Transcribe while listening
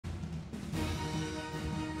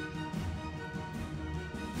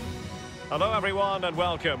Hello everyone and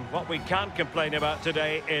welcome. What we can't complain about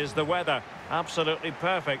today is the weather. Absolutely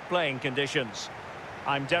perfect playing conditions.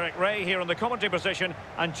 I'm Raed here in the commentary position,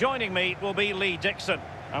 and joining me will be Lee Dixon.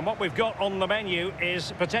 And what we've got on the menu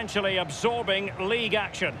is potentially absorbing league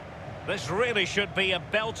action. This really should be a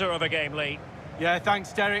belter of a game, Lee. Yeah,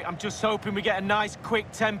 thanks, Derek. I'm just hoping we get a nice quick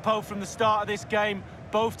tempo from the start of this game.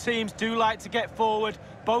 Both teams do like to get forward,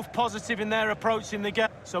 both positive in their approach in the game,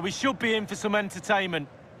 so we should be in for some entertainment.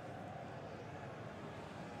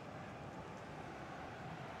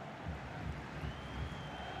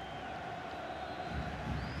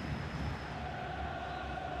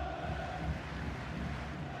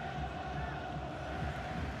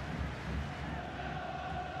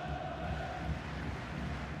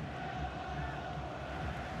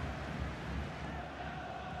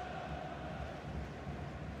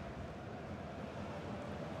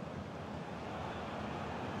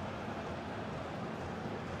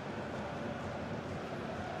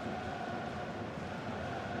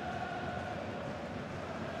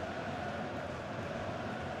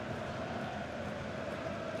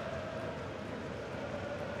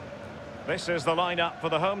 This is the lineup for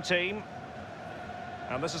the home team.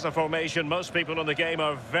 And this is a formation most people in the game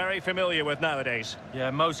are very familiar with nowadays.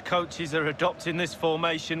 Yeah, most coaches are adopting this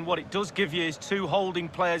formation. What it does give you is two holding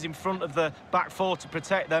players in front of the back four to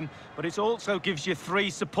protect them, but it also gives you three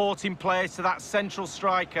supporting players to that central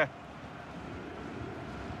striker.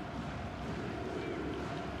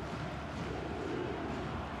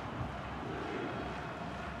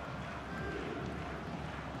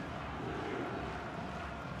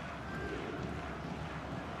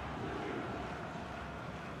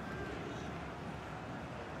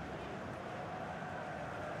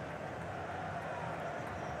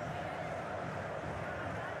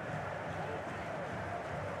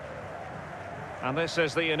 And this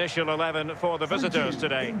is the initial 11 for the visitors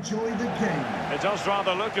today. Enjoy the game. It does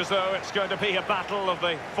rather look as though it's going to be a battle of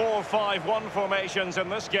the 4-5-1 formations in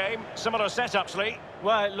this game. Similar setups, Lee.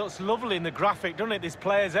 Well, it looks lovely in the graphic, doesn't it? There's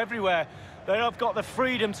players everywhere. They have got the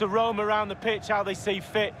freedom to roam around the pitch how they see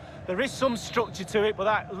fit. There is some structure to it, but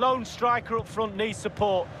that lone striker up front needs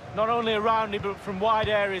support, not only around him, but from wide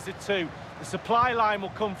areas too. The supply line will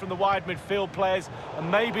come from the wide midfield players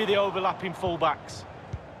and maybe the overlapping fullbacks.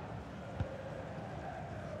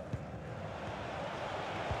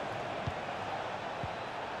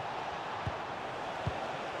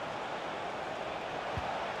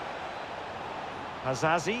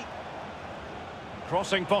 Hazazi.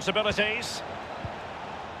 Crossing possibilities.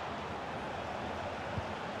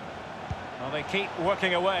 Well, they keep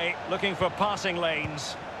working away, looking for passing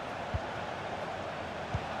lanes.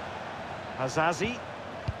 Hazazi.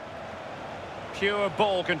 Pure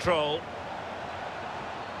ball control.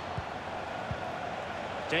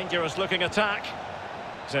 Dangerous looking attack.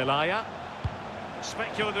 Zelaya.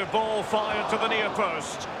 Speculative ball fired to the near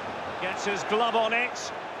post. Gets his glove on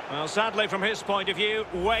it. Well, sadly, from his point of view,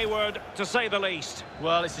 wayward, to say the least.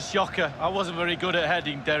 Well, it's a shocker. I wasn't very good at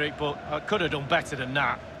heading, Derek, but I could have done better than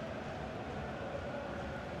that.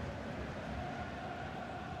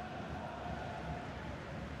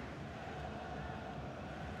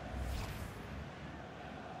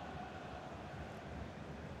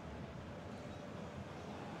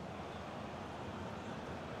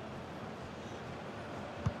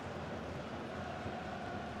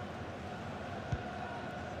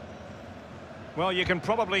 Well, you can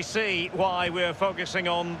probably see why we're focusing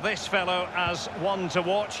on this fellow as one to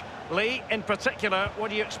watch. Lee, in particular, what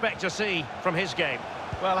do you expect to see from his game?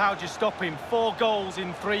 Well, how do you stop him? 4 goals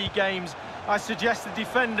in 3 games. I suggest the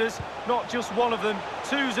defenders, not just one of them,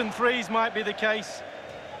 2s and 3s might be the case.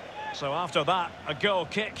 So after that, a goal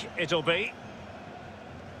kick it'll be.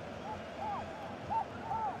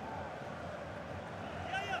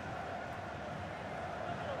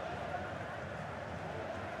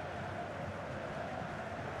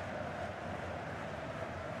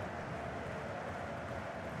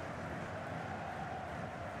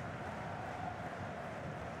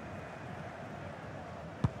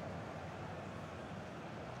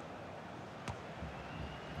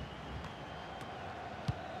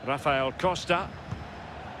 Rafael Costa.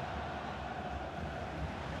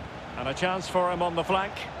 And a chance for him on the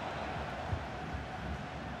flank.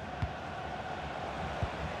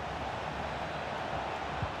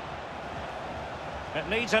 It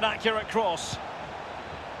needs an accurate cross.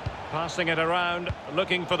 Passing it around,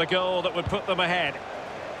 looking for the goal that would put them ahead.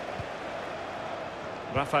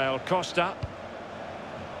 Rafael Costa.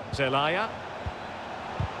 Zelaya.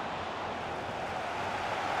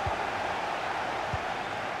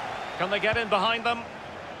 Can they get in behind them?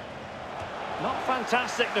 Not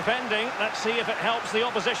fantastic defending. Let's see if it helps the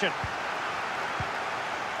opposition.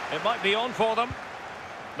 It might be on for them.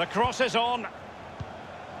 The cross is on.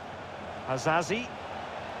 Azazi.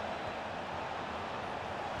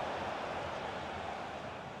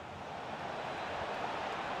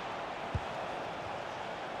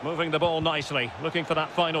 Moving the ball nicely, looking for that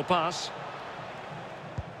final pass.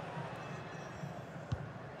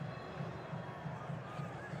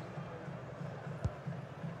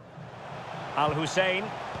 Al-Hussein.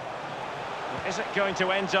 Is it going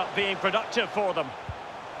to end up being productive for them?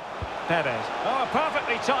 Perez. Oh, a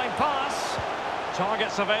perfectly timed pass.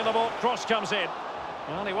 Targets available, cross comes in.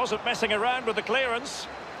 Well, he wasn't messing around with the clearance.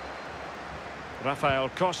 Rafael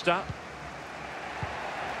Costa.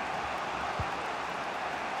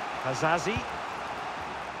 Azazi.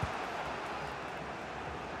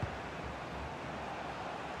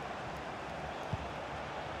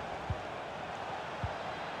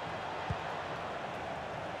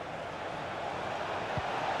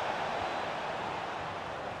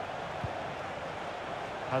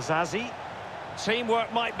 Azazi.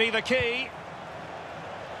 Teamwork might be the key.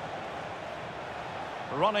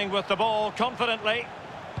 Running with the ball confidently.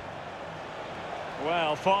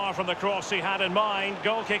 Well, far from the cross he had in mind.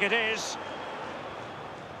 Goal kick it is.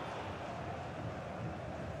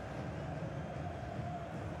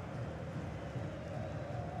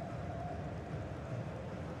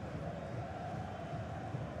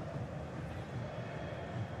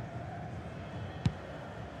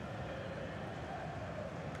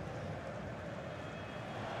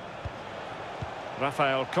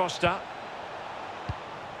 Rafael Costa.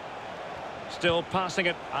 Still passing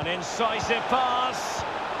it, an incisive pass.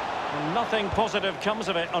 Nothing positive comes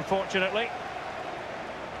of it, unfortunately.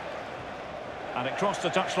 And it crossed the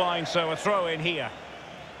touchline, so a throw in here.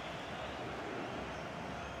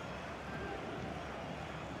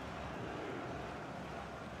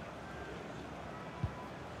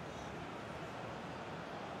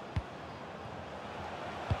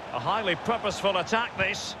 A highly purposeful attack,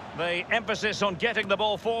 this. The emphasis on getting the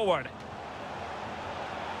ball forward.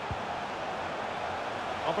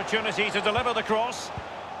 Opportunity to deliver the cross.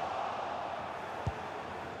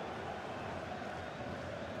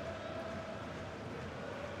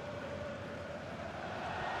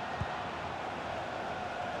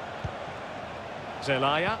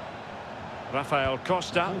 Zelaya. Rafael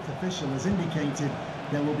Costa. The fourth official has indicated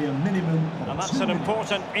there will be a minimum of and that's 2 an minutes.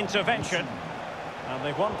 important intervention. And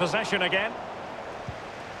they've won possession again.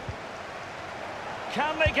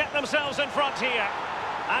 Can they get themselves in front here?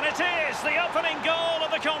 And it is the opening goal of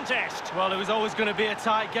the contest. Well, it was always going to be a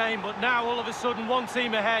tight game, but now all of a sudden one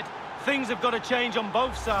team ahead. Things have got to change on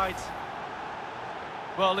both sides.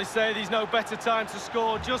 Well, they say there's no better time to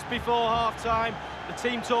score just before half-time. The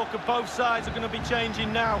team talk of both sides are going to be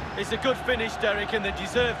changing now. It's a good finish, Derek, and they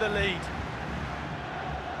deserve the lead.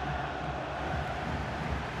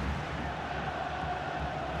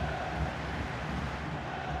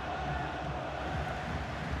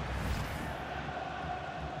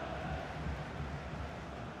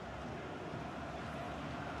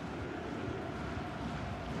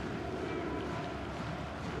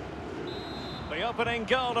 The opening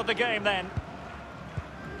goal of the game then.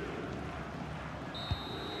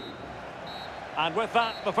 And with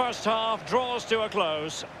that, the first half draws to a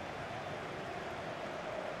close.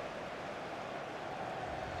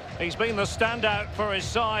 He's been the standout for his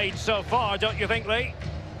side so far, don't you think, Lee?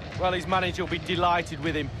 Well, his manager will be delighted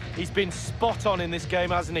with him. He's been spot on in this game,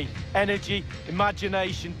 hasn't he? Energy,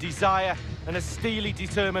 imagination, desire, and a steely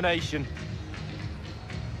determination.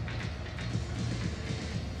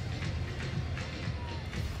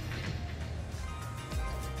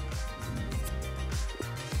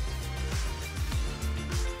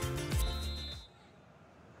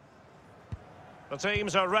 The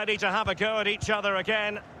teams are ready to have a go at each other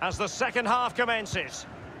again as the second half commences.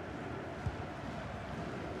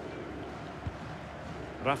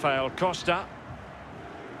 Rafael Costa.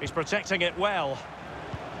 He's protecting it well.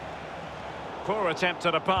 Poor attempt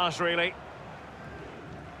at a pass, really.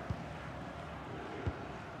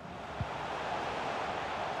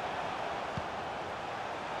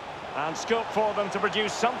 And scope for them to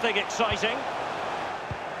produce something exciting.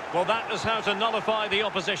 Well, that is how to nullify the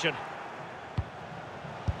opposition.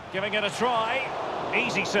 Giving it a try.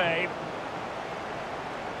 Easy save.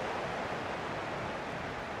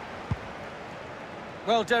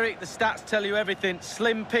 Well, Derek, the stats tell you everything.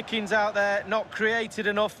 Slim pickings out there, not created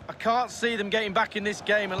enough. I can't see them getting back in this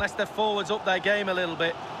game unless their forwards up their game a little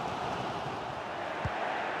bit.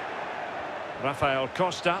 Rafael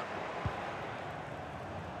Costa.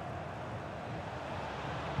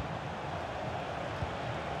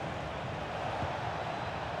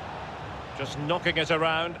 Just knocking it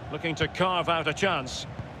around, looking to carve out a chance.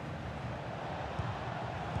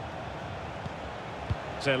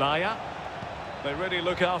 Zelaya. They really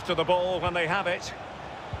look after the ball when they have it.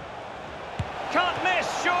 Can't miss,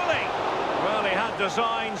 surely. Well, he had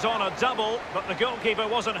designs on a double, but the goalkeeper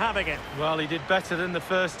wasn't having it. Well, he did better than the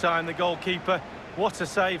first time, the goalkeeper. What a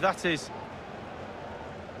save that is.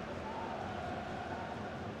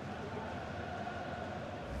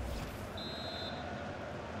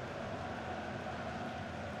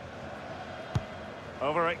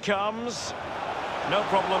 Over it comes. No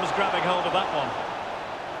problems grabbing hold of that one.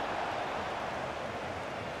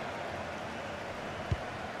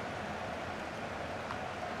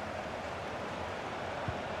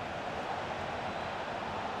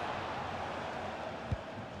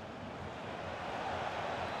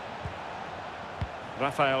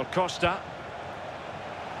 Rafael Costa.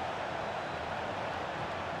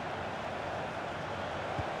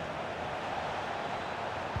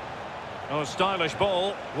 Oh, stylish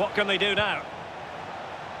ball. What can they do now?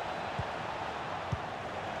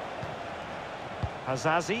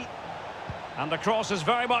 Hazazi. And the cross is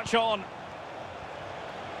very much on.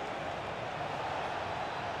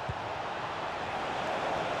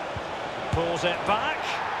 Pulls it back.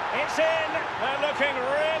 It's in. They're looking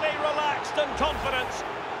really relaxed and confident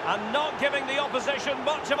and not giving the opposition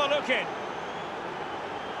much of a look in.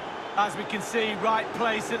 As we can see, right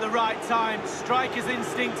place at the right time. Striker's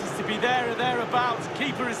instinct is to be there or thereabouts.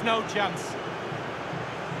 Keeper has no chance.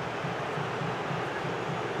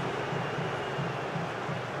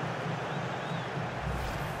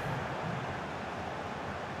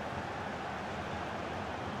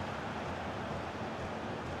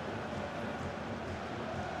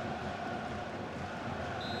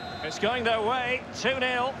 It's going their way,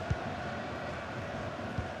 2-0.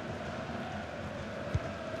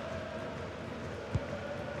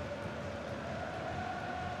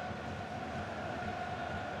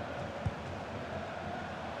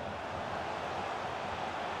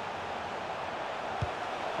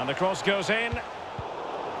 And the cross goes in.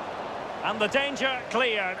 And the danger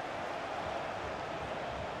cleared.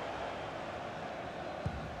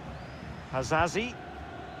 Hazazi.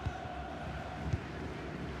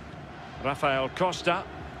 Rafael Costa.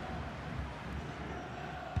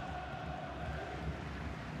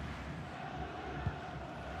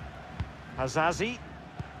 Hazazi.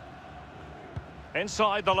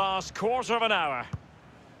 Inside the last quarter of an hour.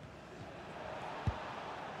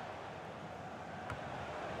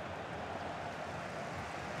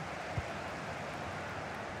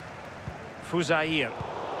 Fuzair.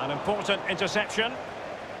 An important interception.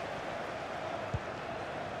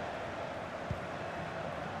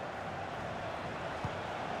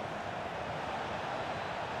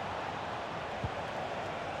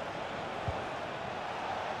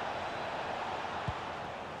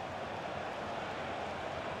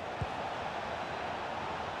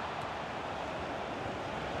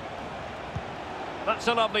 That's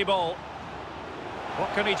a lovely ball. What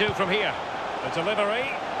can he do from here? The delivery.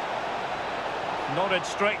 Nodded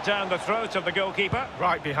straight down the throat of the goalkeeper.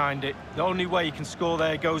 Right behind it. The only way you can score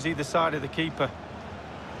there goes either side of the keeper.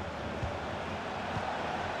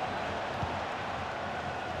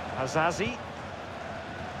 Hazazi.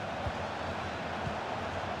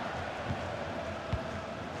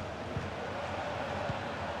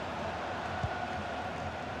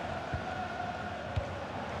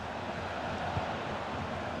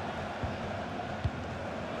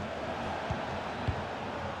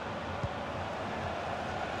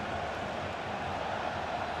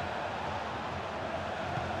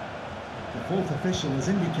 The fourth official has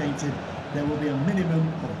indicated there will be a minimum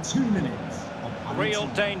of 2 minutes of added Real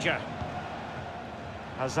time. danger.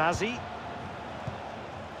 Hazazi.